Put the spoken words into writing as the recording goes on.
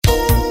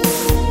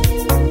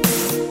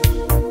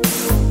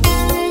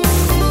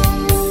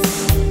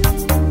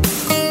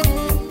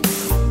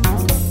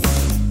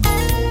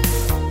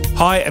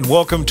and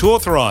welcome to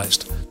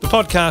Authorised, the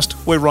podcast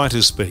where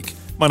writers speak.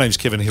 My name's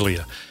Kevin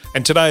Hillier,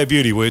 and today, a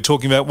beauty, we're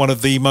talking about one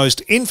of the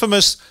most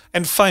infamous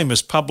and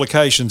famous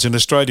publications in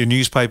Australian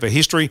newspaper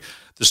history.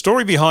 The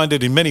story behind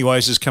it in many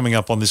ways is coming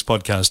up on this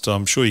podcast.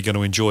 I'm sure you're going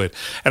to enjoy it.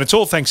 And it's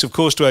all thanks, of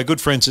course, to our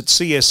good friends at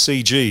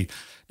CSCG.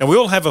 Now, we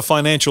all have a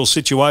financial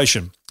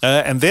situation,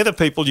 and they're the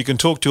people you can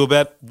talk to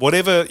about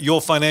whatever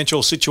your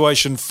financial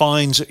situation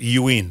finds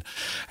you in.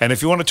 And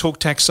if you want to talk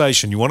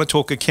taxation, you want to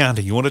talk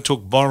accounting, you want to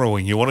talk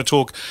borrowing, you want to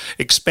talk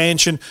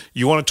expansion,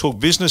 you want to talk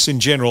business in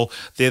general,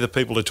 they're the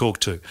people to talk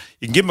to.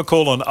 You can give them a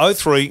call on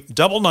 03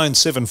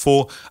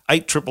 9974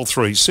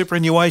 8333.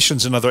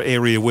 Superannuation's another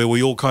area where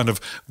we all kind of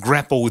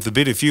grapple with a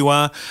bit. If you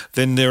are,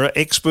 then there are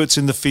experts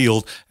in the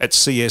field at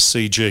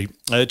CSCG.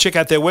 Check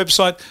out their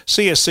website,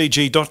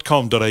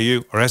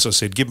 cscg.com.au, or as I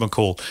said, give them a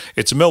call.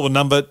 It's a Melbourne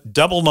number,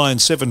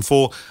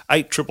 9974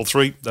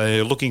 8333.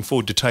 They're looking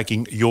forward to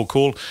taking your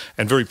call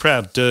and very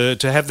proud to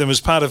have them as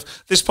part of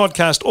this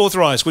podcast,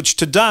 Authorised, which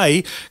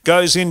today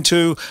goes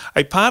into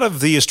a part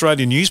of the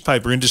Australian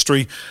newspaper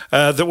industry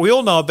that we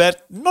all know about,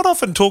 not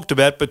often talked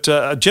about, but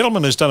a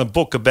gentleman has done a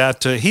book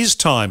about his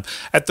time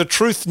at the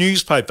Truth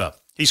newspaper.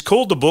 He's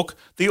called the book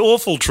The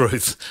Awful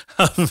Truth.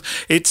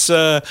 It's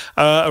a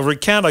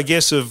recount, I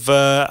guess, of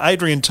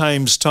Adrian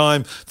Tame's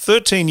time.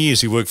 13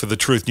 years he worked for the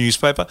Truth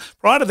newspaper.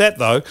 Prior to that,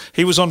 though,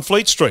 he was on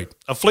Fleet Street.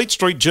 A Fleet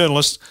Street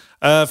journalist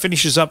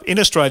finishes up in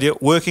Australia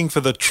working for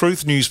the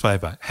Truth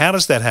newspaper. How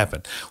does that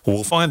happen? Well,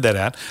 we'll find that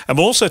out. And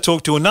we'll also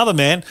talk to another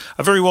man,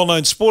 a very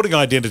well-known sporting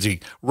identity,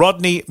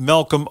 Rodney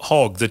Malcolm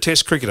Hogg, the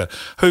Test cricketer,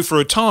 who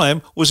for a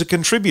time was a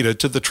contributor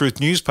to the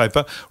Truth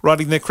newspaper,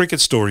 writing their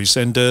cricket stories.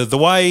 And the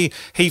way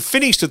he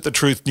finished at the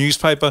Truth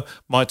newspaper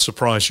might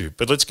surprise you.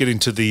 But let's get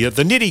into the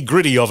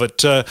nitty-gritty of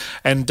it.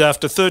 And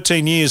after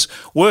 13 years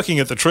working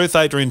at the Truth,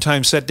 Adrian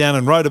Tame sat down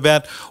and wrote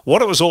about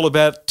what it was all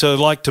about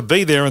like to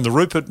be there in the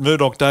Rupert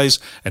Murdoch days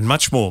and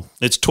much more.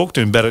 Let's talk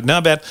to him about it now,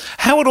 about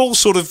how it all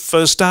sort of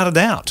started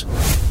out.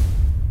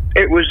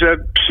 It was a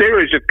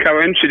series of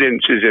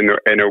coincidences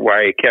in a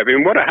way,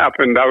 Kevin. What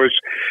happened, I was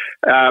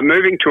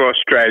moving to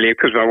Australia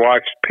because my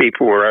wife's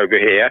people were over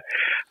here,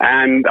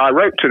 and I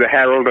wrote to the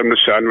Herald and the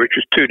Sun, which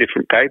was two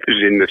different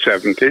papers in the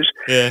 70s,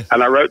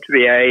 and I wrote to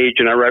the Age,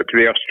 and I wrote to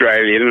the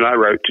Australian, and I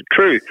wrote to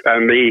Truth.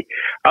 And the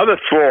other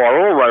four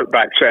all wrote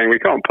back saying, we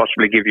can't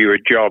possibly give you a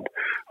job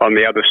on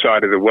the other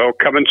side of the world.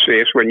 Come and see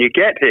us when you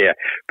get here.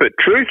 But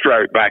Truth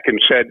wrote back and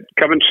said,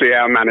 come and see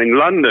our man in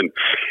London.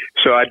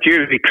 So I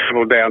duly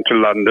travelled down to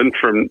London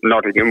from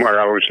Nottingham, where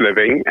I was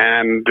living,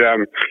 and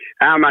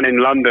our man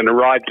in London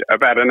arrived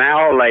about an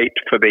hour late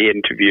for the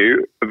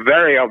interview,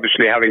 very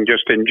obviously having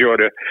just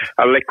enjoyed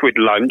a liquid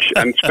lunch,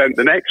 and spent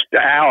the next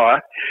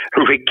hour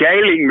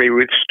regaling me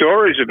with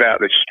stories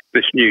about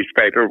this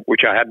newspaper,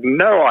 which I had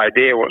no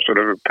idea what sort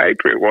of a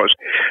paper it was.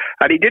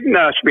 And he didn't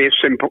ask me a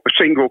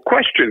single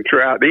question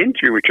throughout the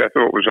interview, which I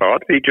thought was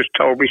odd. He just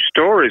told me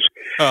stories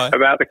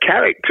about the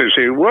characters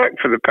who worked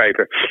for the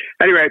paper.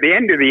 Anyway, at the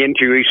end of the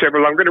interview, he said,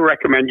 well, I'm going to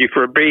recommend you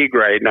for a B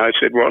grade. And I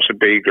said, what's a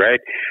B grade?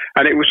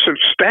 And it was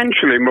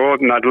substantially more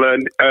than I'd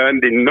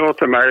earned in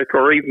North America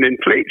or even in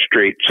Fleet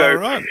Street.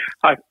 So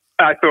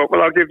I thought,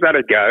 well, I'll give that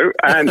a go.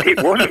 And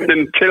it wasn't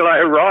until I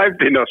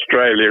arrived in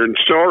Australia and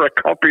saw a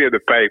copy of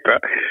the paper,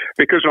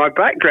 because my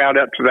background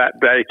up to that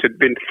date had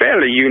been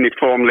fairly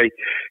uniformly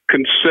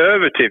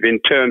conservative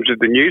in terms of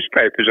the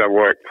newspapers I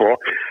worked for.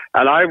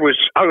 And I was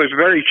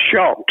very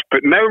shocked, but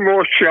no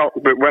more shocked.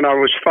 But when I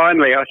was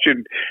finally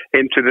ushered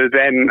into the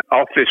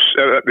office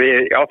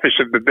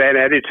of the then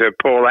editor,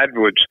 Paul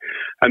Edwards,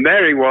 and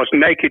there he was,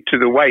 naked to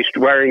the waist,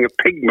 wearing a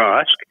pig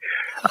mask,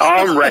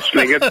 arm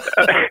wrestling a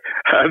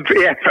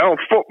VFL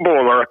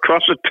footballer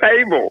across a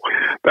table.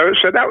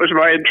 So that was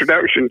my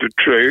introduction to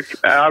Truth.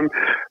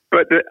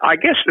 But I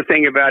guess the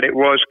thing about it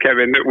was,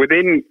 Kevin, that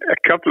within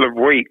a couple of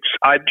weeks,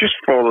 I'd just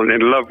fallen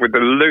in love with the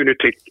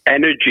lunatic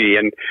energy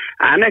and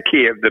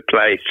anarchy of the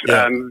place.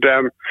 Yeah. And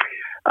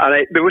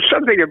there was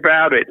something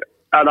about it,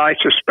 and I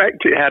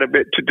suspect it had a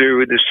bit to do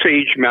with the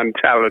siege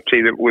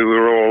mentality that we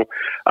were all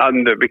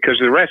under, because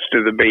the rest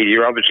of the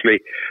media obviously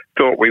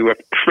thought we were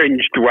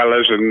fringe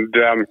dwellers and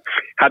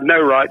had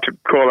no right to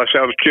call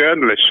ourselves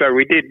journalists. So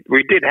we did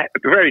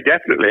very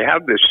definitely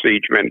have this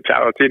siege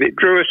mentality, and it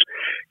drew us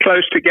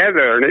close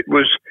together. And it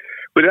was,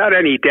 without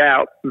any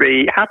doubt,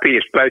 the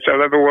happiest place I've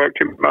ever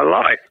worked in my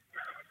life.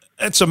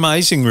 It's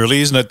amazing,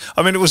 really, isn't it?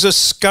 I mean, it was a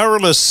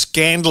scurrilous,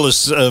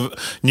 scandalous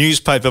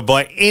newspaper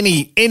by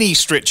any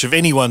stretch of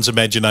anyone's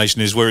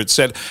imagination, is where it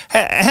sat.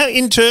 How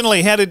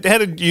internally, how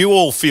did you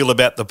all feel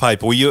about the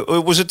paper?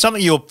 Was it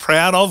something you were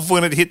proud of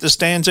when it hit the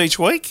stands each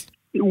week?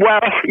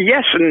 Well,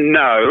 yes and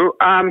no.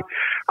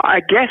 I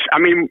guess,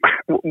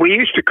 we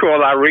used to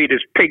call our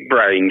readers pig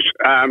brains.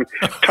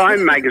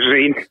 Time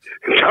magazine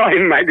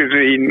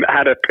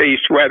had a piece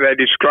where they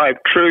described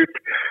Truth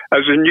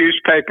as a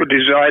newspaper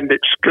designed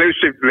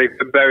exclusively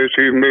for those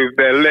who move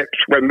their lips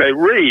when they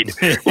read,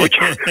 which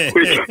I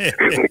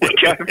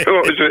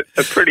thought was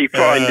a pretty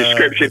fine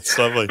description. It's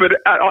lovely. But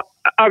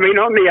on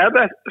the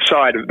other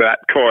side of that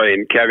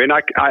coin, Kevin,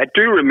 I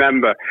do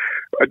remember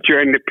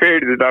during the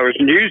period that I was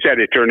news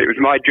editor, and it was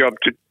my job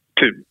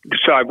to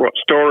decide what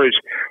stories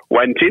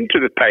went into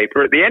the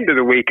paper. At the end of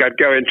the week, I'd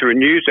go into a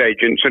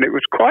newsagent's, and it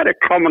was quite a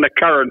common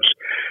occurrence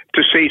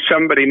to see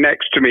somebody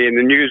next to me in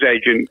the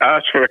newsagent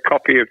ask for a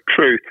copy of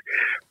Truth,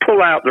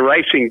 pull out the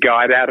racing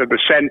guide out of the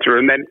centre,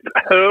 and then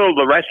hurl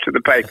the rest of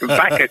the paper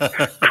back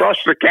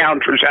across the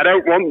counter and say, "I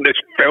don't want this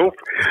filth."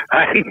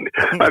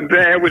 And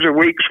there was a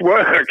week's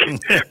work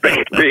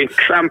being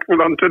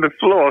trampled onto the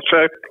floor.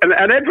 So,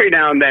 and every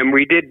now and then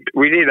we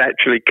did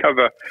actually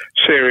cover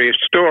serious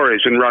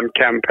stories and run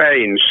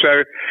campaigns.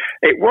 So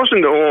it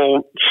wasn't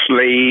all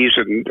sleaze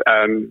and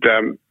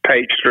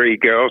page three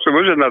girls. There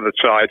was another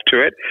side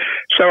to it.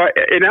 So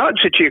in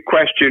answer to your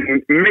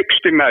question,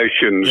 mixed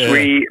emotions. Yeah.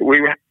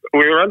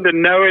 We were under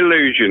no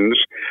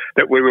illusions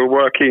that we were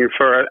working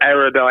for an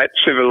erudite,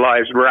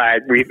 civilized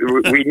rag.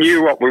 We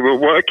knew what we were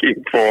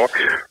working for,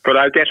 but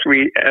I guess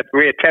we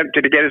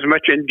attempted to get as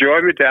much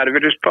enjoyment out of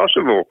it as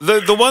possible.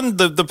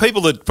 The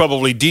people that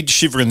probably did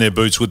shiver in their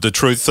boots with the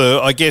Truth,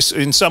 I guess,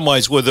 in some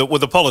ways were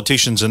the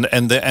politicians and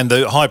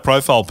the high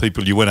profile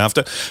people you went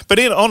after. But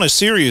on a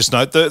serious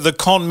note, the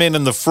con men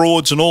and the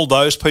frauds and all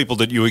those people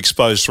that you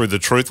exposed through the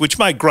Truth, which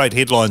made great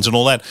headlines and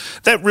all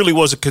that really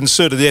was a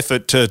concerted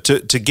effort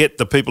to get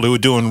the people who were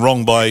doing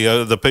wrong by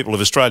the people of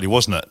Australia,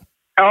 wasn't it?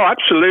 Oh,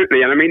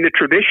 absolutely. And I mean, the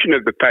tradition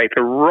of the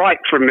paper right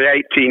from the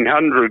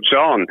 1800s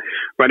on,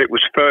 when it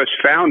was first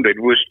founded,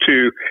 was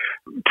to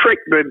prick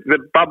the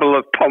bubble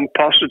of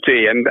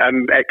pomposity and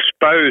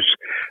expose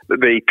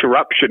the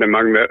corruption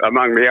among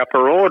the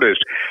upper orders.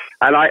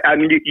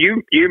 And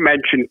you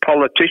mentioned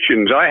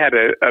politicians. I had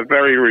a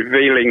very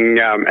revealing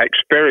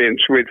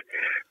experience with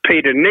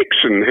Peter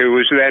Nixon, who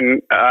was then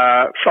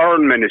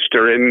foreign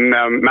minister in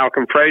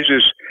Malcolm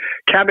Fraser's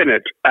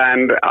cabinet.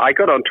 And I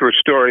got onto a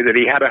story that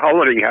he had a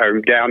holiday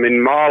home down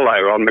in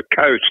Marlow on the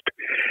coast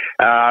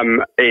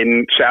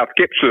in South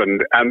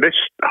Gippsland. And this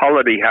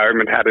holiday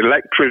home had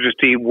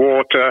electricity,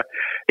 water,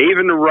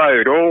 even a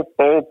road,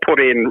 all put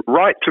in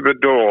right to the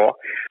door.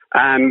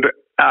 And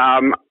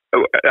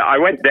I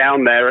went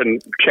down there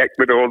and checked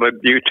with all the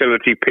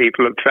utility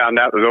people and found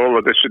out that all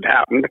of this had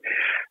happened.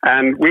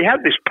 And we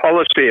had this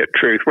policy at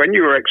Truth. When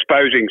you were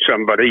exposing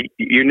somebody,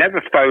 you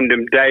never phoned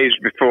them days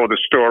before the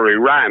story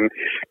ran,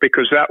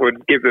 because that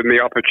would give them the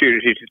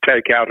opportunity to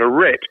take out a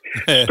writ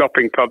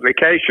stopping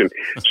publication.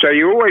 So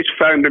you always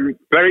phoned them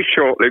very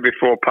shortly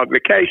before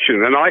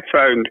publication. And I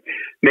phoned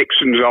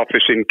Nixon's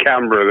office in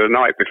Canberra the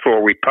night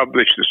before we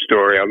published the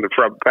story on the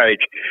front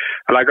page.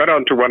 And I got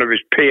onto one of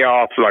his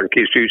PR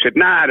flunkies who said,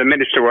 "Nah, the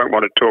minister won't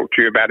want to talk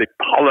to you about his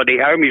holiday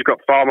home. He's got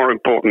far more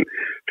important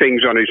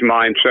things on his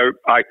mind." So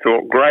I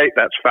thought, great,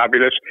 that's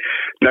fabulous.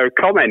 No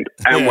comment,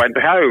 and went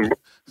home.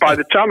 By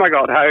the time I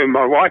got home,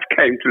 my wife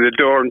came to the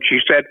door and she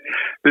said,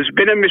 "There's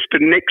been a Mr.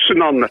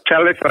 Nixon on the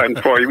telephone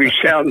for you. He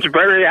sounds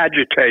very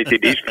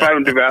agitated. He's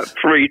phoned about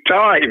 3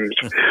 times."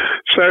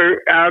 So,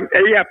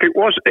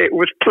 it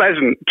was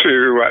pleasant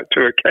to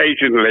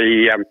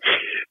occasionally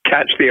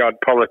catch the odd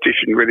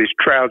politician with his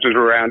trousers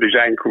around his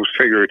ankles,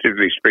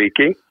 figuratively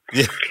speaking.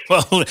 Yeah,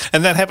 well,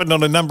 and that happened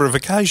on a number of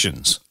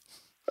occasions.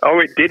 Oh,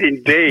 it did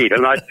indeed,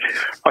 and I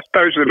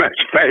suppose the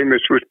most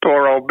famous was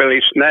poor old Billy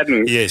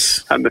Snedden.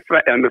 Yes, and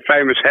the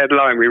famous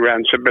headline we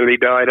ran: "So Billy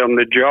died on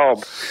the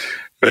job."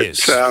 But,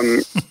 yes.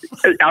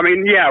 I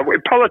mean, yeah,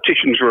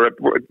 politicians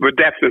were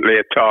definitely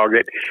a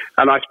target,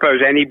 and I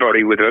suppose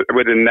anybody with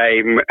a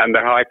name and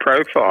a high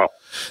profile.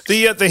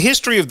 The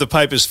history of the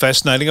paper is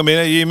fascinating. I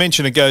mean, you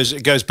mentioned it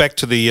goes back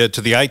to the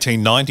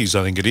 1890s,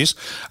 I think it is,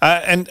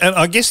 and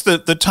I guess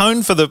the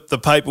tone for the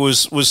paper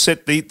was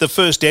set. The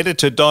first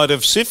editor died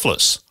of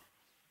syphilis.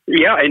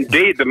 Yeah,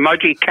 indeed, the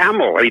Mudgy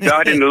Camel. He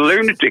died in a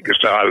lunatic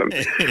asylum,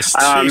 yes,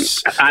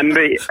 and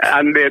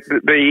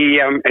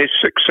his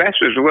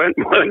successors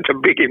weren't a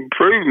big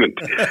improvement.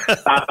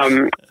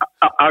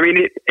 I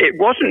mean, it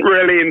wasn't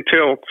really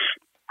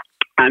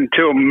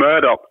until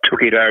Murdoch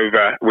took it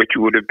over, which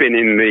would have been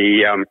in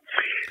the.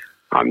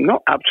 I'm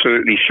not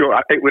absolutely sure.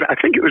 I think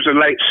it was the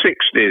late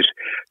 60s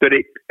that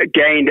it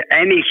gained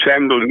any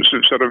semblance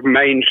of sort of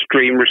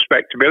mainstream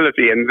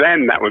respectability, and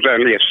then that was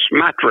only a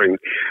smattering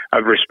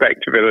of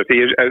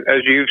respectability.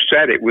 As you've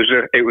said, it was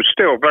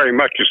still very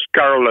much a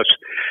scurrilous,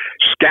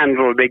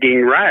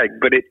 scandal-digging rag,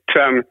 but its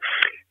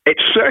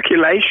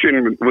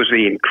circulation was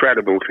the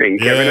incredible thing,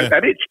 Kevin. Yeah.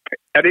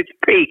 At its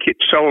peak, it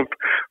sold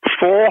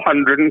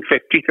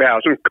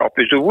 450,000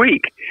 copies a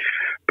week.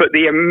 But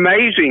the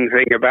amazing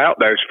thing about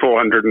those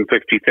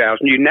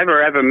 450,000, you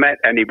never ever met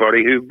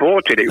anybody who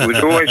bought it. It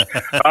was always,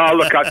 "Oh,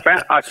 look,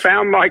 I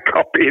found my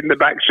copy in the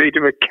back seat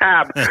of a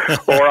cab,"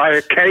 or "I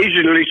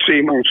occasionally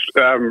see my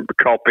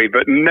copy,"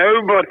 but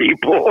nobody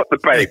bought the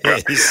paper.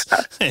 Yes.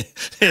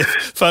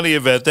 Funny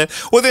about that.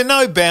 Were there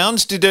no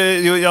bounds?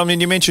 I mean,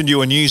 you mentioned you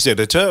were a news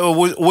editor. Or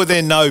were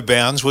there no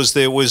bounds? Was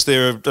there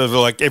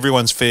like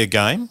everyone's fair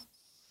game?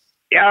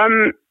 Yeah,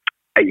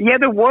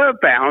 there were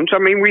bounds. I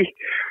mean,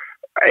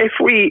 If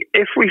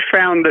we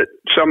found that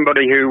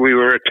somebody who we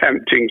were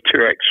attempting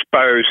to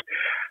expose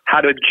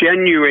had a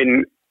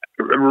genuine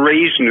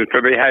reason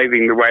for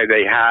behaving the way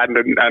they had.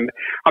 And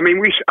I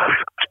mean, I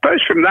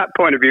suppose from that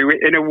point of view,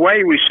 in a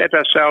way, we set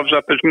ourselves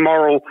up as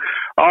moral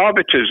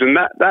arbiters, and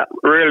that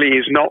really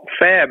is not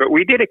fair. But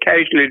we did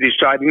occasionally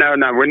decide, no,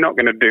 we're not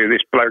going to do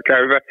this bloke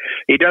over.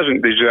 He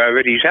doesn't deserve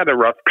it. He's had a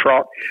rough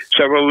trot,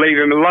 so we'll leave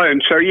him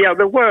alone. So, yeah,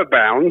 there were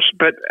bounds,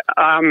 but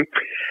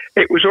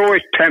it was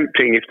always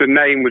tempting if the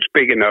name was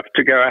big enough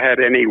to go ahead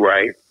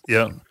anyway.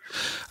 Yeah.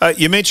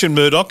 You mentioned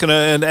Murdoch,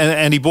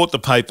 and he bought the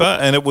paper,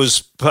 and it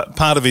was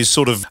part of his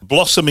sort of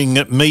blossoming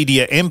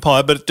media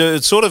empire. But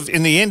it sort of,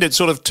 in the end, it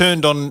sort of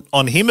turned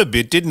on him a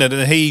bit, didn't it?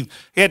 And he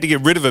had to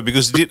get rid of it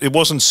because it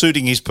wasn't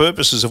suiting his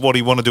purposes of what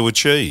he wanted to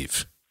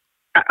achieve.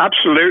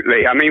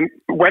 Absolutely. I mean,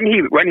 when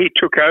he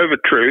took over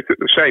Truth, at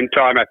the same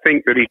time, I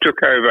think that he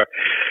took over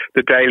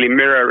the Daily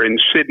Mirror in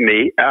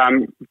Sydney.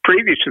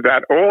 Previous to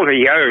that, all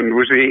he owned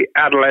was the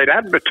Adelaide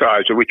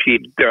Advertiser, which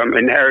he'd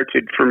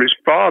inherited from his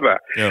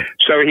father. Yeah.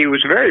 So he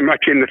was very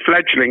much in the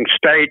fledgling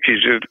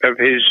stages of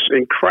his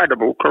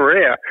incredible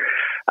career.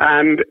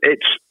 And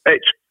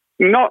it's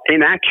not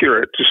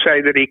inaccurate to say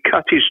that he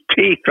cut his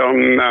teeth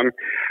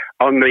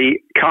on the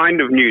kind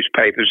of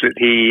newspapers that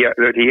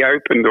he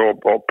opened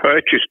or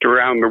purchased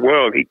around the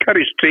world. He cut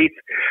his teeth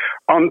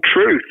on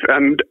Truth,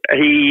 and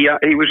he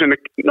was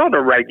not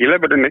a regular,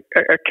 but an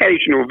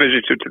occasional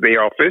visitor to the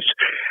office.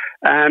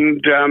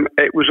 And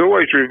it was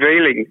always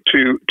revealing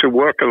to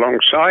work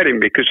alongside him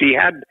because he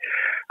had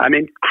an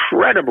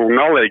incredible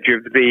knowledge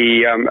of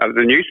the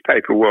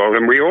newspaper world,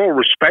 and we all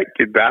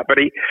respected that. But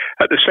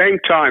at the same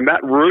time,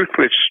 that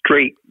ruthless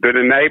streak that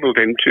enabled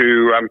him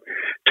to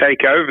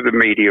take over the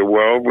media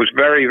world was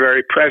very,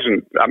 very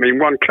present. I mean,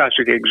 one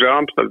classic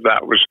example of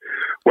that was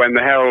when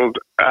the Herald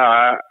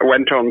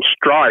went on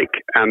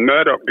strike, and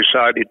Murdoch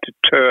decided to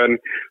turn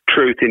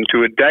Truth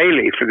into a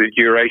daily for the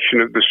duration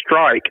of the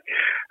strike.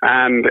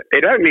 And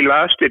it only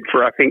lasted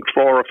for, I think,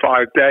 4 or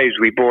 5 days.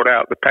 We bought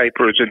out the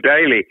paper as a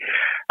daily.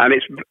 And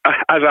it's,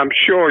 as I'm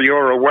sure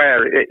you're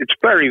aware, it's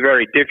very,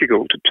 very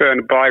difficult to turn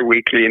a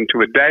bi-weekly into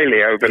a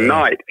daily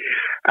overnight.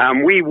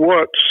 We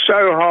worked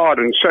so hard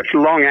and such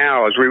long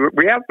hours.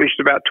 We averaged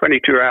about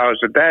 22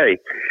 hours a day.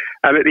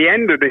 And at the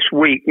end of this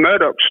week,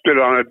 Murdoch stood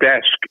on a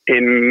desk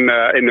in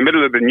the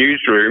middle of the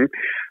newsroom,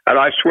 and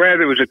I swear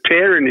there was a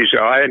tear in his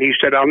eye, and he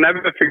said, "I'll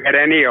never forget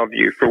any of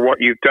you for what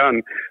you've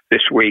done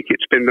this week.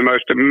 It's been the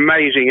most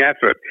amazing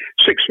effort."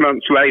 6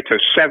 months later,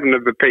 7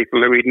 of the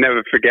people who he'd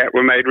never forget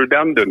were made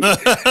redundant.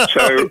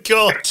 So,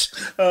 God.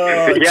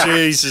 Oh, yeah.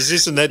 Jesus,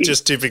 isn't that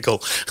just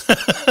typical?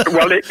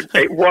 Well,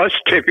 it was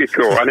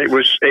typical, and it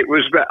was.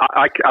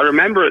 I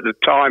remember at the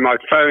time I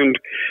phoned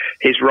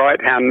his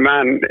right-hand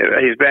man,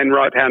 his then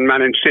right-hand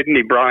man in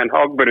Sydney, Brian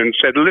Hogben, and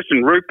said,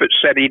 "Listen, Rupert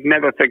said he'd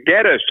never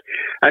forget us,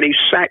 and he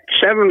sacked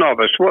 7 of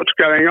us. What's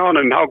going on?"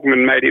 And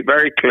Hogman made it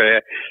very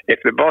clear: if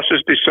the boss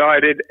has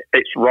decided,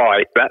 it's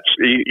right. That's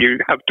you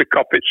have to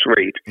cop it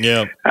sweet.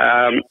 Yeah.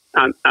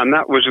 And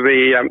that was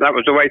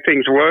the way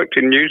things worked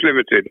in News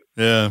Limited.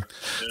 Yeah,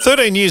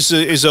 13 years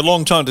is a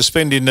long time to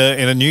spend in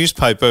a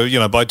newspaper. You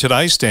know, by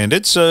today's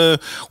standards.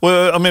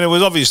 Well, I mean, it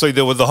was obviously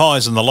there were the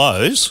highs and the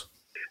lows.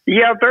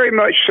 Yeah, very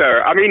much so.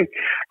 I mean,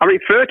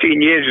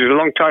 13 years is a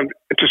long time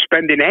to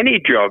spend in any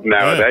job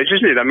nowadays,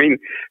 isn't it? I mean,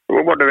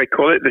 what do they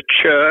call it? The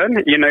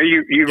churn. You know,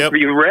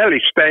 you rarely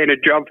stay in a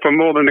job for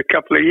more than a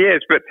couple of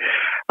years. But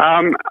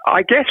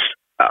I guess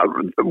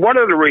one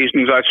of the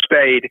reasons I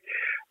stayed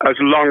as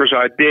long as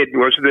I did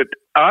was that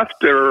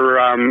after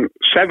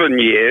 7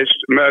 years,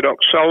 Murdoch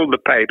sold the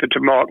paper to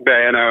Mark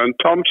Day and Owen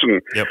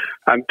Thompson. Yep.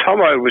 And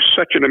Tomo was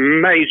such an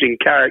amazing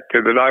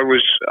character that I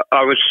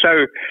was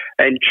so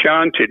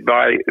enchanted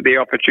by the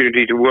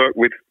opportunity to work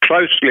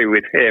closely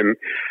with him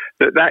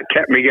that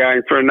kept me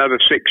going for another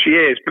 6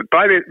 years. But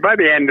by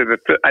the end of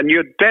and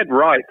you're dead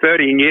right,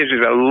 13 years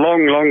is a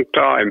long, long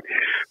time.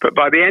 But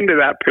by the end of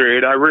that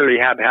period, I really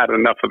had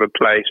enough of the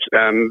place,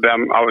 and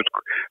I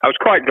was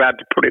quite glad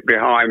to put it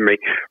behind me.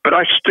 But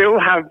I still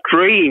have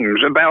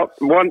dreams. About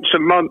once a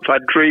month, I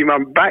dream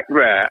I'm back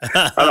there,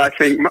 and I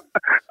think,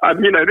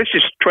 this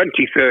is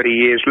 20, 30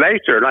 years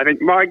later, and I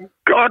think, my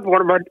God,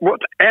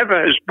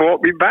 whatever has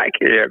brought me back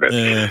here?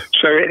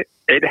 So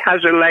it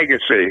has a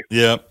legacy.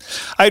 Yeah.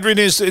 Adrian,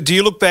 do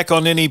you look back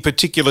on any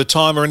particular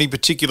time or any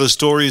particular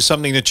story as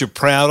something that you're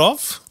proud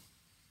of?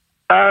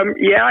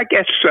 Yeah, I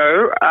guess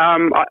so.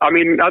 I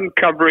mean,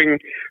 uncovering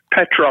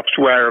Petrov's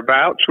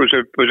whereabouts was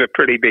a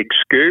pretty big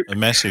scoop. A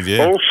massive,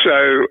 yeah.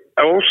 Also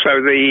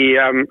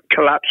the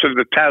collapse of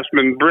the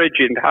Tasman Bridge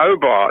in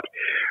Hobart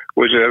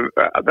was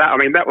I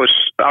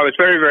was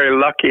very, very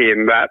lucky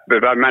in that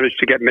I managed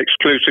to get an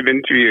exclusive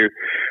interview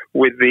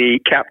with the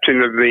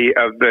captain of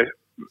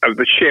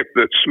the ship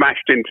that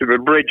smashed into the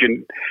bridge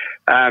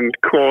and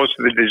caused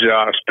the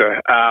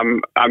disaster.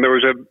 And there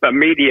was a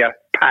media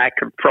pack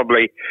of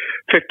probably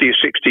 50 or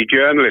 60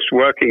 journalists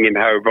working in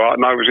Hobart,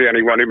 and I was the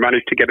only one who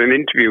managed to get an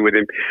interview with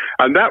him.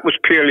 And that was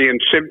purely and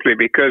simply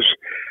because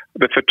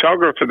the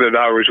photographer that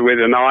I was with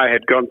and I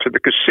had gone to the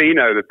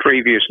casino the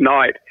previous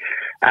night,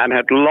 and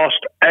had lost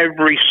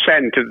every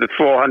cent of the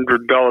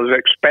 $400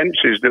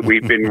 expenses that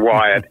we'd been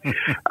wired.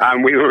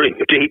 And we were in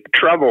deep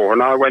trouble.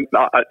 And I went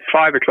at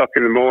 5 o'clock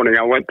in the morning,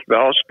 I went to the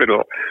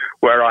hospital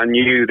where I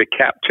knew the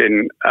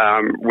captain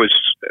was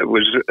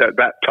at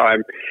that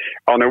time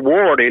on a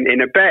ward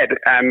in a bed.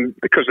 And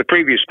because the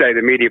previous day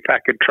the media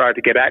pack had tried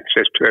to get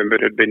access to him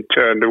but had been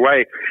turned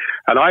away.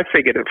 And I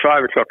figured at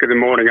 5 o'clock in the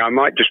morning I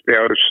might just be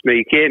able to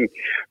sneak in.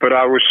 But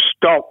I was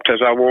stopped as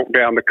I walked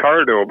down the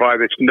corridor by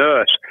this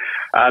nurse.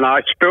 And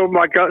I spilled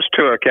my guts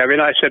to her, Kevin.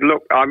 I said,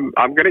 look, I'm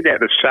going to get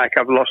the sack.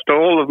 I've lost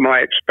all of my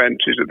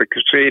expenses at the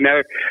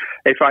casino.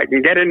 If I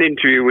can get an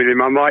interview with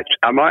him, I might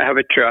have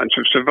a chance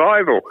of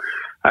survival.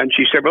 And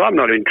she said, well, I'm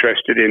not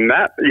interested in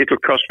that. It'll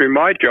cost me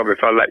my job if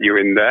I let you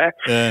in there.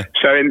 Yeah.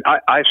 So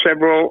I said,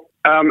 well,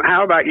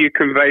 how about you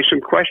convey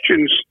some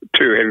questions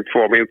to him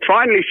for me? And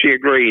finally she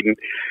agreed and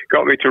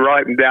got me to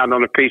write them down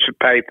on a piece of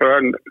paper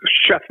and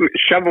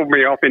shoveled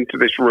me off into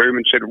this room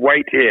and said,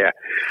 wait here.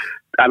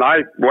 And I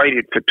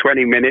waited for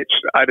 20 minutes.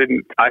 I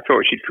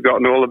thought she'd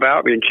forgotten all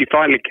about me. And she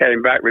finally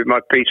came back with my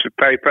piece of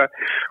paper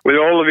with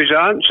all of his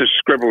answers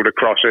scribbled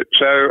across it.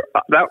 So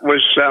that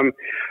was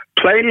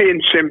plainly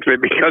and simply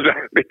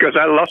because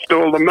I lost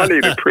all the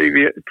money the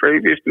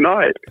previous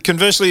night.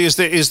 Conversely, is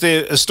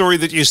there a story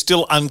that you're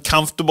still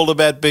uncomfortable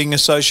about being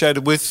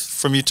associated with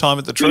from your time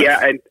at the Truth?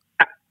 Yeah, and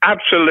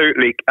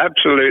absolutely,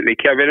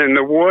 Kevin. And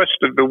the worst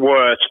of the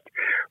worst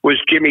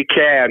was Jimmy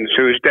Cairns,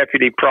 who was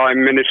Deputy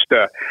Prime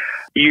Minister.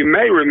 You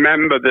may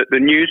remember that the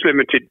News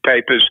Limited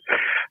papers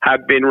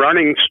had been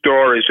running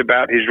stories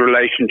about his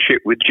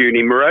relationship with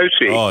Junie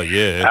Morosi. Oh,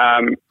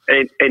 yeah.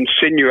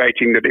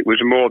 Insinuating that it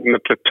was more than a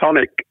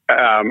platonic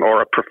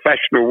or a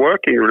professional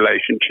working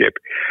relationship.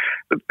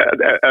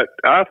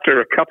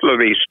 After a couple of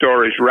these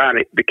stories ran,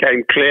 it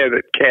became clear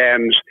that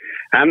Cairns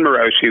and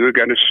Morosi were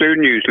going to sue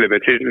News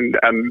Limited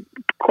and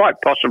quite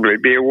possibly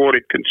be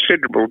awarded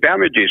considerable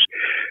damages.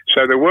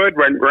 So the word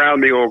went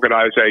round the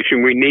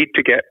organisation, we need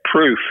to get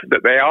proof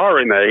that they are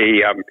in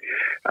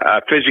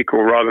a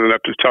physical rather than a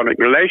platonic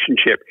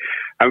relationship.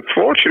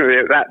 Unfortunately,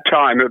 at that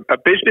time, a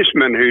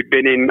businessman who'd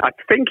been in, I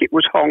think it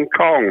was Hong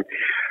Kong,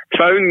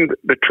 phoned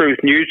the Truth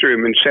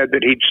newsroom and said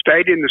that he'd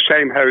stayed in the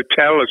same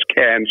hotel as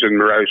Cairns and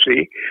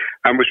Morosi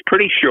and was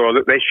pretty sure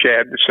that they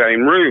shared the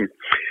same room.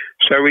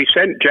 So we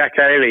sent Jack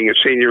Ayling, a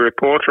senior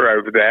reporter,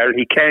 over there, and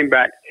he came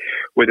back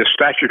with a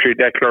statutory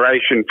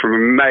declaration from a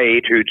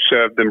maid who'd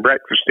served them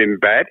breakfast in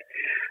bed,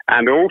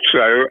 and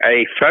also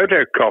a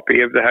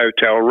photocopy of the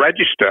hotel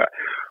register,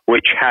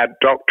 which had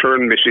Dr.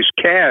 and Mrs.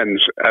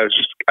 Cairns as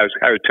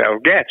hotel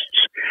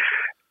guests.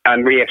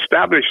 And we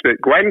established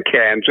that Gwen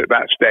Cairns at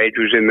that stage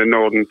was in the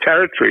Northern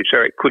Territory, so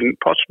it couldn't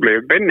possibly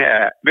have been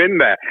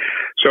there.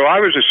 So I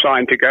was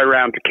assigned to go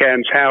round to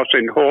Cairns' house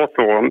in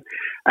Hawthorne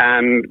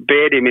and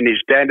beard him in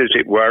his den, as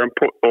it were, and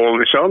put all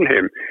this on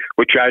him,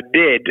 which I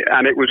did.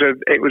 And it was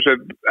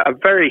a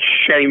very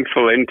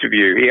shameful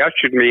interview. He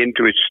ushered me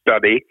into his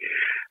study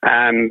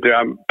and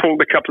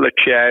pulled a couple of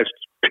chairs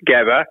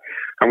together,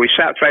 and we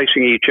sat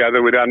facing each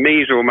other with our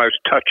knees almost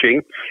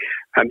touching.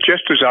 And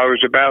just as I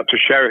was about to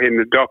show him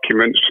the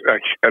documents,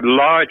 a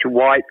large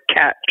white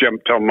cat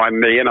jumped on my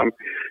knee, and I'm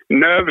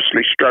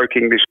nervously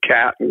stroking this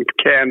cat. And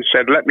Cairns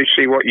said, "Let me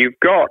see what you've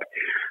got."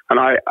 And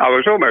I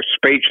was almost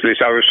speechless.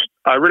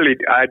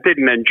 I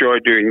didn't enjoy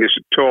doing this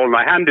at all. And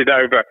I handed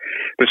over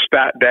the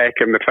stat deck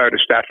and the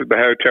photostat of the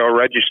hotel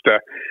register.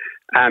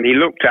 And he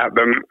looked at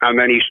them, and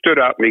then he stood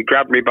up and he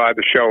grabbed me by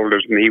the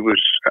shoulders, and he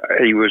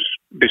was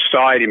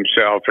beside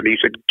himself, and he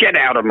said, "Get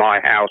out of my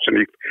house," and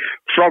he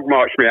frog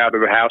marched me out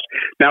of the house.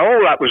 Now,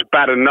 all that was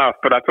bad enough,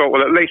 but I thought,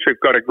 well, at least we've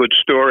got a good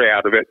story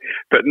out of it,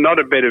 but not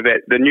a bit of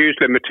it. The News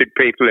Limited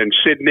people in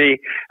Sydney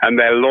and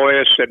their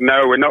lawyers said,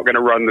 no, we're not going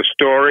to run the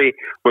story.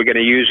 We're going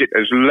to use it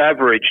as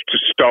leverage to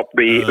stop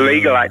the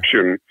legal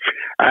action.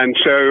 And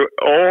so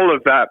all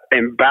of that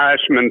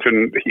embarrassment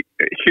and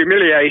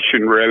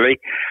humiliation, really,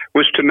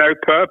 was to no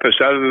purpose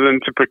other than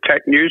to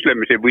protect News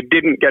Limited. We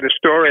didn't get a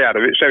story out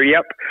of it. So,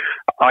 yep,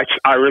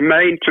 I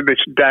remain to this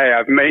day.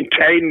 I've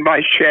maintained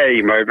my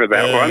shame over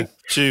that one.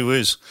 Gee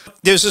whiz.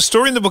 There's a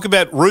story in the book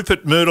about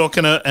Rupert Murdoch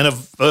and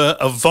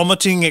a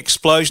vomiting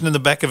explosion in the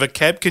back of a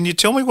cab. Can you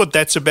tell me what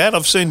that's about?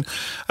 I've seen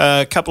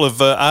a couple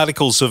of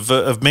articles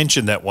have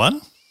mentioned that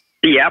one.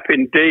 Yep,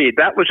 indeed.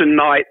 That was a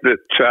night that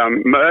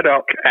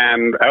Murdoch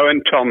and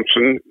Owen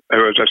Thompson,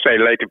 who, as I say,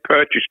 later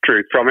purchased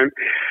Truth from him,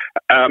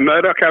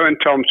 Murdoch, Owen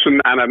Thompson,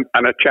 and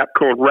a chap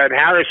called Red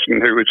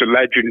Harrison, who was a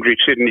legendary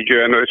Sydney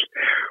journalist,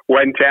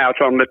 went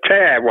out on the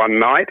tear one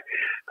night.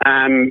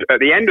 And at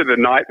the end of the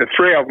night, the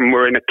three of them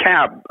were in a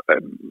cab,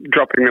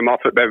 dropping them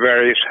off at their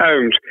various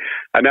homes.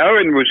 And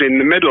Owen was in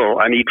the middle,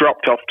 and he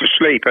dropped off to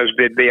sleep, as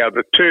did the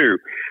other two.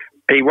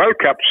 He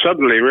woke up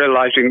suddenly,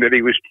 realizing that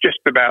he was just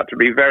about to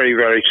be very,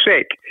 very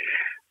sick.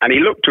 And he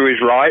looked to his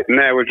right, and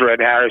there was Red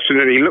Harrison,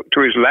 and he looked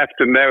to his left,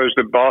 and there was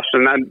the boss,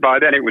 and then, by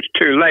then it was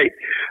too late.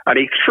 And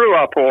he threw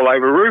up all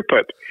over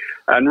Rupert.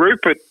 And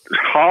Rupert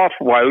half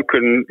woke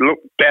and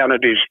looked down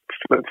at his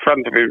the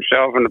front of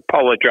himself and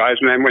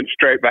apologised, and then went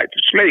straight back to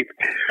sleep.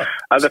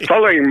 The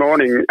following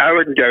morning,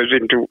 Owen goes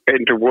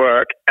into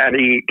work, and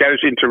he goes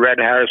into Red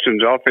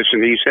Harrison's office,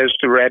 and he says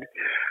to Red,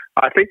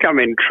 "I think I'm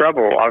in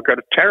trouble. I've got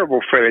a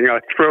terrible feeling I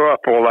threw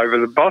up all over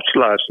the boss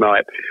last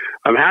night."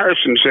 And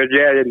Harrison said,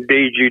 "Yeah,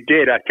 indeed you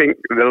did. I think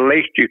the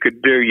least you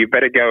could do, you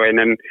better go in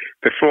and,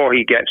 before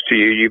he gets to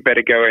you, you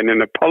better go in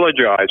and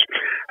apologise."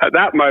 At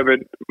that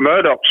moment,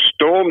 Murdoch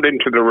stormed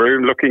into the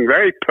room looking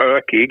very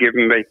perky,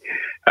 given the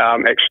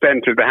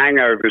extent of the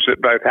hangovers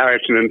that both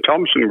Harrison and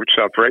Thompson were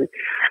suffering.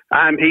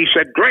 And he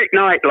said, "Great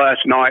night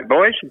last night,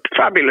 boys.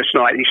 Fabulous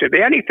night." He said,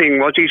 "The only thing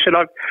was," he said,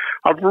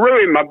 I've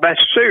ruined my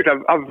best suit.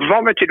 I've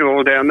vomited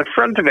all down the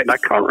front of it. And I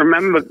can't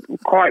remember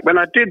quite when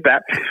I did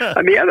that."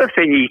 And the other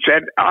thing he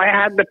said, "I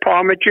had the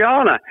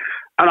Parmigiana,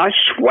 and I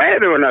swear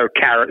there were no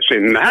carrots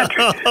in that."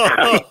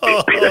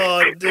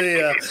 Oh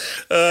dear!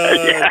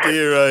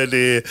 Oh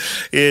dear!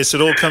 Yes,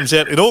 it all comes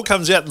out. It all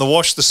comes out in the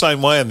wash the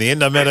same way in the end,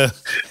 no matter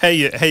how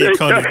you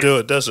kind of do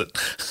it, does it?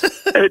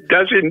 It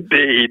does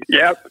indeed.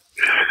 Yep.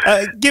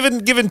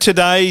 Given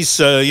today's,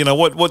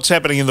 what's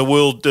happening in the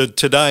world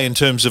today in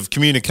terms of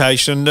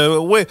communication,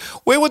 where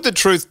would the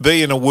truth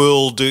be in a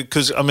world?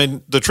 Because I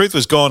mean, the truth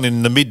was gone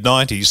in the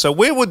mid-90s. So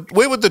where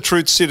would the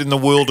truth sit in the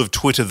world of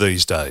Twitter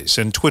these days,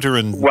 and Twitter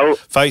and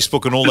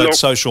Facebook and all that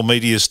social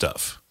media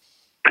stuff?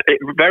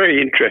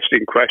 Very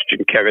interesting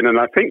question, Kevin. And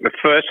I think the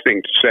first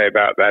thing to say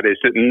about that is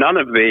that none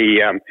of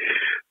the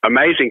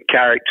amazing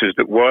characters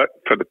that worked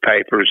for the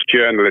paper as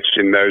journalists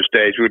in those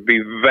days would be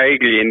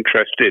vaguely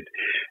interested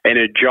in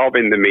a job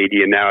in the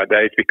media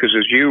nowadays, because,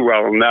 as you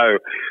well know,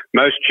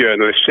 most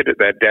journalists sit at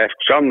their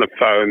desks on the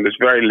phone. There's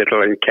very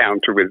little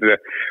encounter with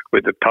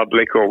the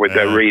public or with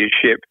their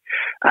readership.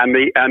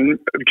 And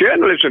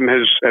journalism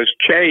has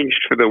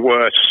changed for the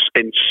worse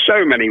in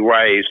so many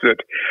ways that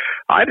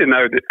I don't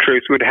know that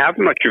truth would have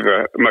much of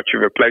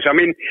a place. I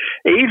mean,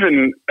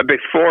 even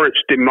before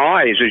its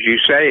demise, as you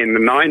say, in the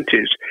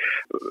 90s,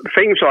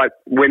 things like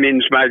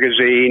women's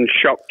magazines,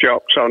 shock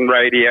jocks on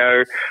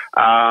radio,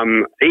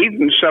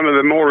 even some of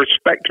the more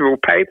respectable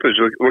papers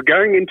were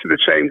going into the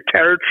same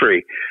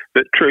territory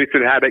that truth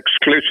had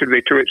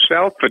exclusively to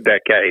itself for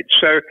decades.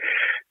 So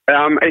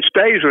its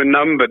days were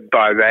numbered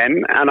by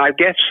then, and I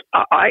guess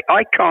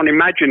I can't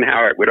imagine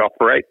how it would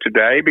operate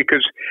today,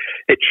 because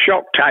its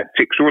shock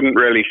tactics wouldn't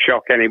really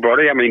shock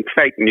anybody. I mean,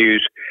 fake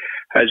news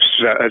has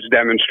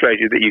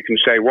demonstrated that you can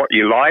say what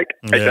you like.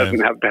 Yeah. It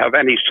doesn't have to have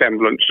any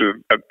semblance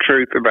of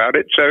truth about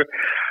it. So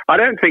I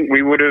don't think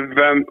we would have,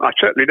 I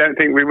certainly don't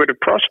think we would have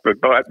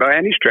prospered by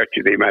any stretch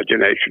of the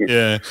imagination.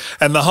 Yeah,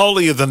 and the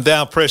holier than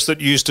thou press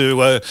that used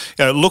to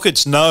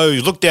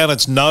look down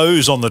its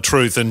nose on the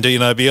truth and be,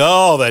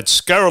 that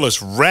scurrilous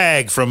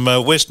rag from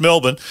West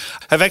Melbourne,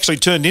 have actually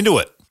turned into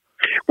it.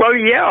 Well,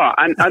 yeah,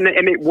 and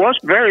it was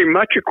very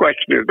much a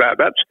question of that.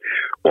 That's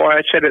why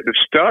I said at the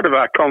start of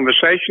our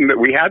conversation that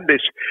we had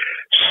this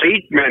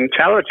siege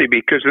mentality,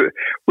 because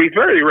we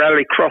very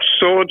rarely crossed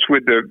swords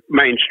with the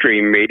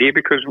mainstream media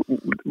because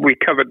we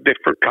covered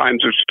different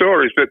kinds of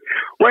stories. But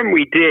when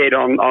we did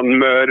on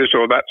murders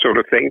or that sort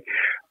of thing,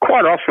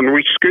 quite often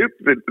we scooped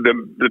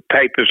the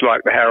papers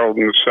like the Herald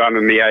and the Sun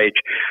and the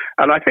Age.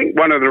 And I think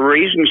one of the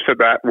reasons for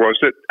that was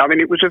that, I mean,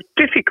 it was a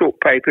difficult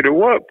paper to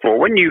work for.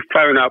 When you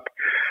phone up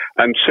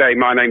and say,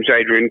 "My name's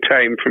Adrian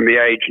Tame from the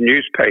Age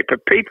newspaper,"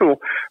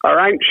 people are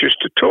anxious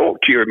to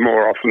talk to you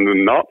more often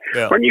than not.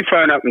 Yeah. When you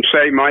phone up and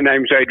say, "My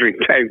name's Adrian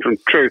Tame from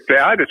Truth," they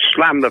either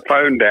slam the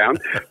phone down,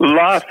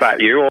 laugh at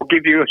you, or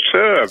give you a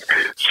serve.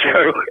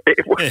 So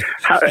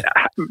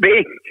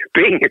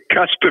being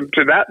accustomed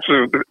to that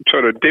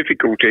sort of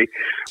difficulty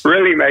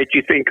really made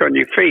you think on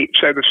your feet.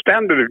 So the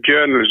standard of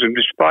journalism,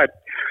 despite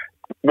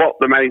what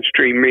the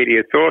mainstream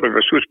media thought of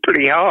us, was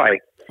pretty high.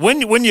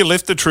 When you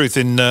left the Truth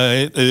in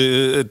at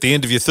the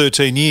end of your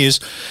 13 years,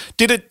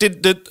 did it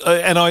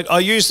and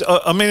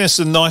I mean this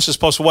in the nicest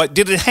possible way,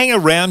 did it hang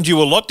around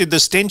you a lot? Did the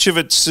stench of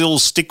it still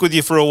stick with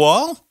you for a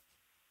while?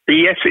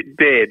 Yes, it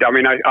did. I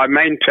mean, I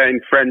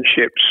maintained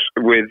friendships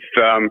with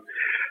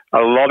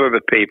a lot of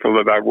the people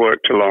that I've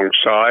worked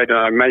alongside, and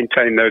I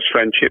maintain those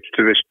friendships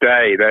to this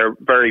day. They're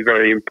very,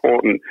 very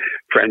important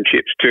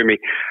friendships to me.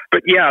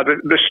 But yeah,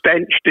 the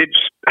stench did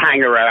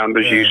hang around,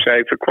 as you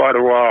say, for quite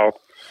a while.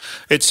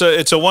 It's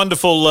a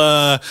wonderful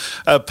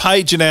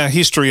page in our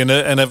history and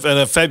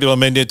a fabulous. I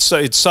mean,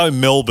 it's so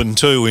Melbourne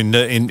too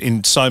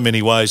in so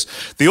many ways.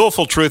 The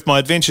Awful Truth: My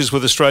Adventures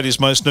with Australia's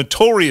Most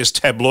Notorious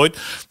Tabloid,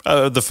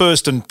 the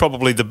first and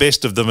probably the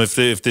best of them, if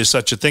there's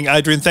such a thing.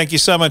 Adrian, thank you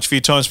so much for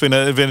your time. It's been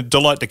a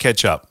delight to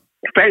catch up.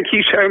 Thank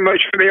you so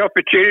much for the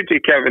opportunity,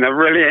 Kevin. I've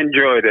really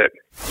enjoyed it.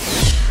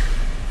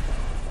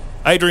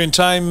 Adrian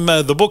Tame,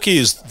 the book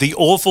is The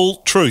Awful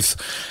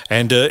Truth,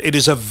 and it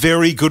is a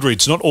very good read.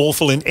 It's not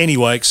awful in any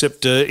way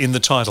except in the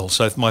title.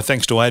 So my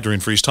thanks to Adrian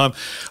for his time.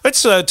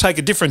 Let's take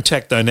a different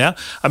tack though now.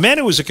 A man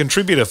who was a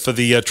contributor for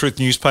the Truth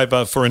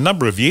newspaper for a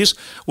number of years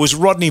was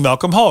Rodney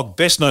Malcolm Hogg,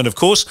 best known of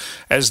course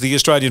as the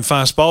Australian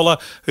fast bowler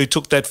who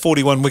took that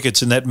 41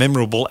 wickets in that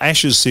memorable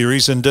Ashes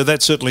series, and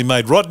that certainly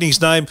made Rodney's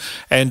name.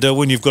 And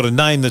when you've got a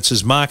name that's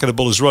as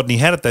marketable as Rodney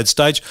had at that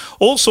stage,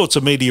 all sorts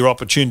of media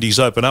opportunities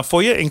open up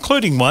for you,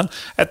 including one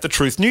at the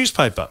Truth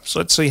newspaper. So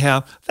let's see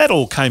how that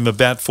all came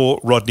about for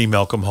Rodney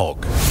Malcolm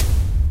Hogg.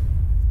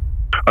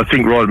 I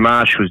think Rod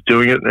Marsh was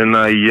doing it, and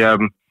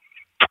then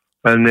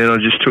I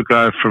just took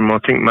over from, I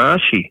think,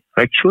 Marshy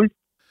actually,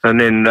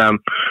 and then it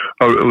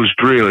was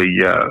pretty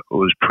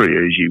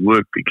easy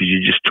work because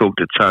you just talked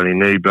to Tony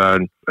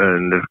Nebo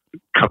and a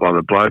couple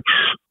other blokes.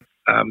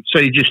 So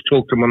you just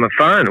talked to them on the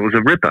phone. It was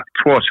a ripper,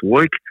 twice a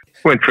week.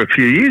 Went for a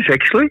few years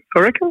actually, I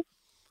reckon.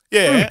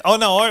 Yeah. Oh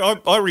no,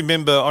 I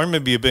remember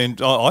you being.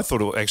 I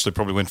thought it actually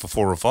probably went for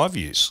 4 or 5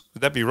 years.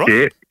 Would that be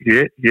right?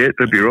 Yeah,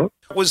 that'd be right.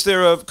 Was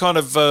there a kind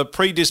of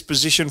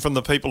predisposition from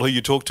the people who you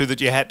talked to that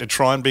you had to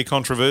try and be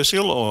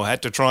controversial, or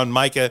had to try and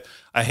make a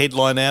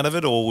headline out of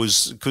it, or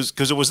was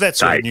because it was that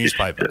sort of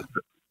newspaper?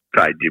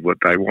 They did what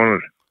they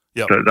wanted.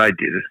 Yep. So they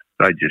did it.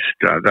 They just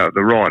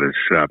the writers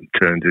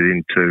turned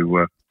it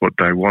into what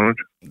they wanted.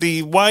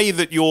 The way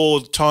that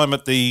your time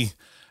at the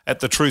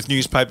Truth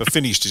newspaper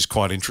finished is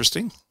quite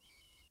interesting.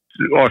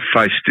 I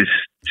faced this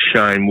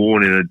Shane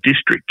Warne in a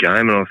district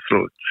game, and I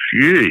thought,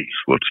 geez,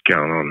 what's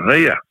going on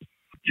here?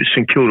 Just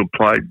St Kilda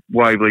played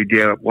Waverley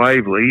down at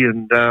Waverley,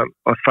 and I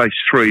faced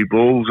 3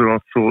 balls, and I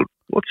thought,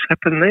 what's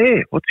happened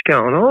there? What's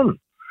going on?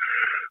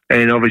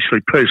 And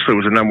obviously Peter Sleep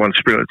was the number 1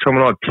 spinner at the time,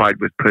 and I'd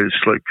played with Peter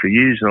Sleep for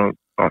years, and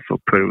I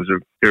thought Peter was a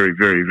very,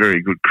 very,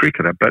 very good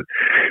cricketer, but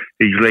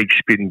his leg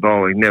spin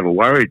bowling never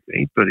worried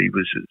me, but he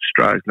was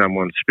Australia's number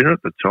 1 spinner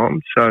at the time,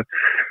 So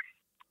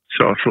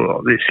I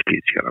thought, this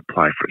kid's going to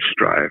play for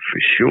Australia for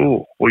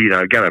sure. Or,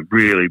 going to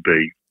really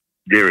be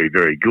very,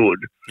 very good.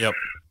 Yep.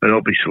 And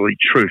obviously,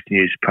 Truth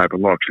newspaper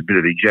likes a bit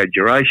of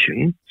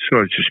exaggeration. So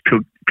I just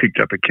picked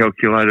up a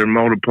calculator and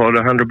multiplied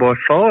 100 by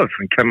 5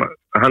 and came up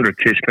 100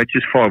 test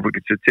matches, 5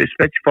 wickets a test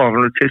match,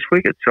 500 test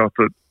wickets. So I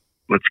thought,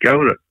 let's go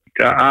with it.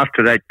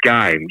 After that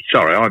game,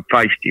 I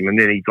faced him, and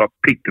then he got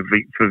picked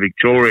for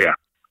Victoria.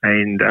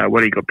 And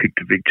when he got picked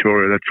to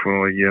Victoria, that's when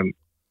I...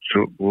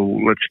 So,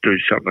 well, let's do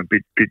something a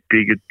bit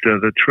big at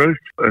the Truth.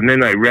 And then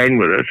they ran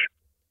with it.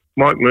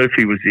 Mike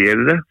Murphy was the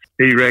editor.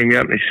 He rang me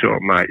up and he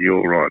said, mate,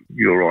 you're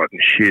writing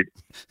shit.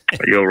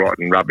 You're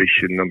writing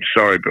rubbish, and I'm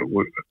sorry, but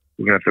we're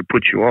going to have to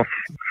put you off.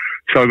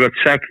 So I got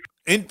sacked.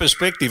 In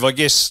perspective, I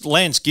guess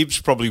Lance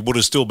Gibbs probably would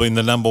have still been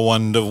the number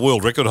 1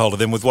 world record holder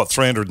then with,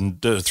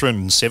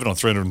 307 or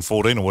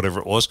 314 or whatever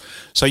it was.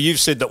 So you've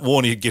said that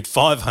Warne would get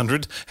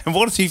 500. And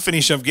what did he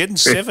finish up getting?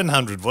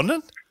 700,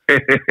 wasn't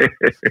it?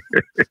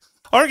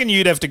 I reckon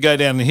you'd have to go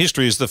down in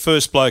history as the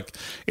first bloke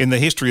in the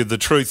history of the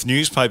Truth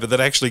newspaper that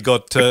actually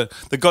got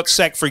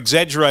sacked for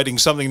exaggerating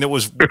something that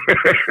wasn't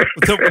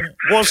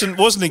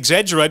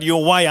exaggerated.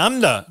 You're way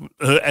under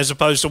as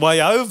opposed to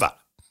way over.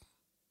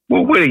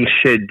 Well, when he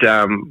said you're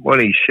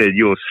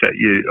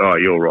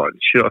right,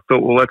 I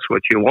thought, well, that's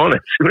what you wanted.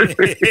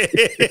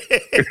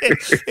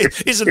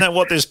 Isn't that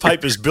what this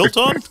paper's built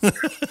on?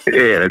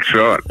 Yeah, that's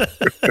right.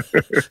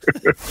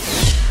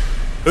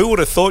 Who would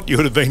have thought you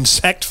would have been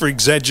sacked for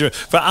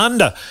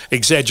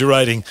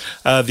under-exaggerating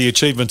the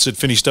achievements that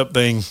finished up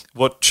being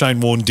what Shane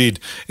Warne did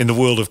in the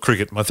world of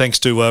cricket? My thanks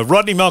to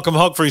Rodney Malcolm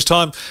Hogg for his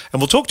time.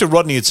 And we'll talk to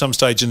Rodney at some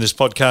stage in this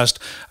podcast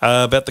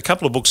about the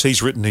couple of books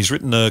he's written. He's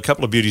written a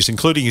couple of beauties,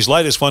 including his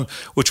latest one,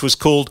 which was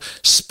called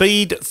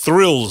Speed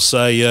Thrills,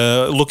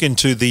 a look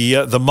into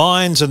the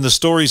minds and the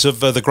stories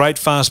of the great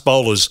fast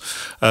bowlers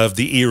of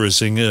the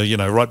eras,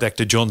 right back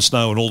to John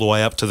Snow and all the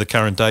way up to the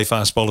current day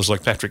fast bowlers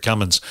like Patrick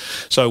Cummins.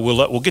 So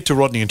we'll get to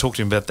Rodney and talk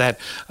to him about that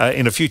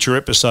in a future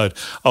episode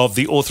of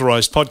the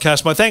Authorised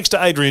Podcast. My thanks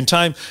to Adrian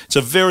Tame. It's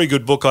a very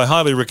good book. I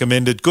highly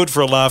recommend it. Good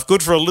for a laugh.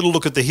 Good for a little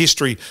look at the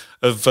history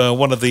of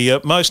one of the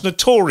most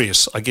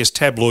notorious, I guess,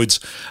 tabloids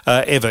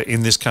ever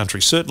in this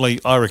country. Certainly,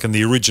 I reckon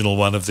the original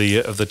one of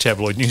the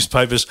tabloid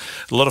newspapers.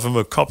 A lot of them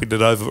have copied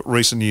it over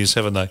recent years,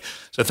 haven't they?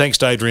 So thanks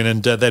to Adrian,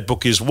 and that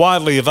book is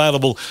widely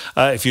available.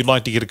 If you'd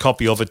like to get a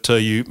copy of it,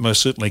 you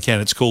most certainly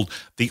can. It's called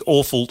The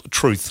Awful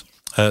Truth.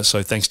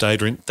 So thanks to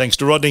Adrian, thanks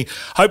to Rodney.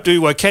 Hope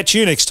to catch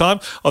you next time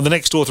on the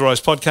next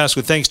Authorised Podcast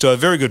with thanks to our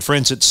very good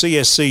friends at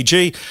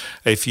CSCG.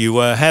 If you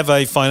have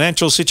a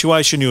financial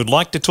situation you would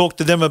like to talk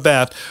to them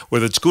about,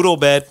 whether it's good or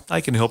bad,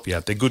 they can help you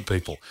out. They're good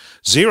people.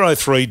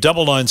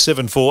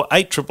 039974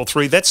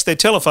 8333. That's their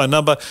telephone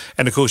number.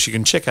 And, of course, you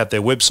can check out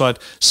their website,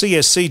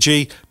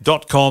 cscg.com.au.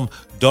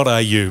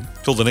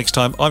 Till the next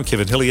time, I'm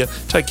Kevin Hillier.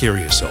 Take care of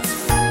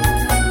yourself.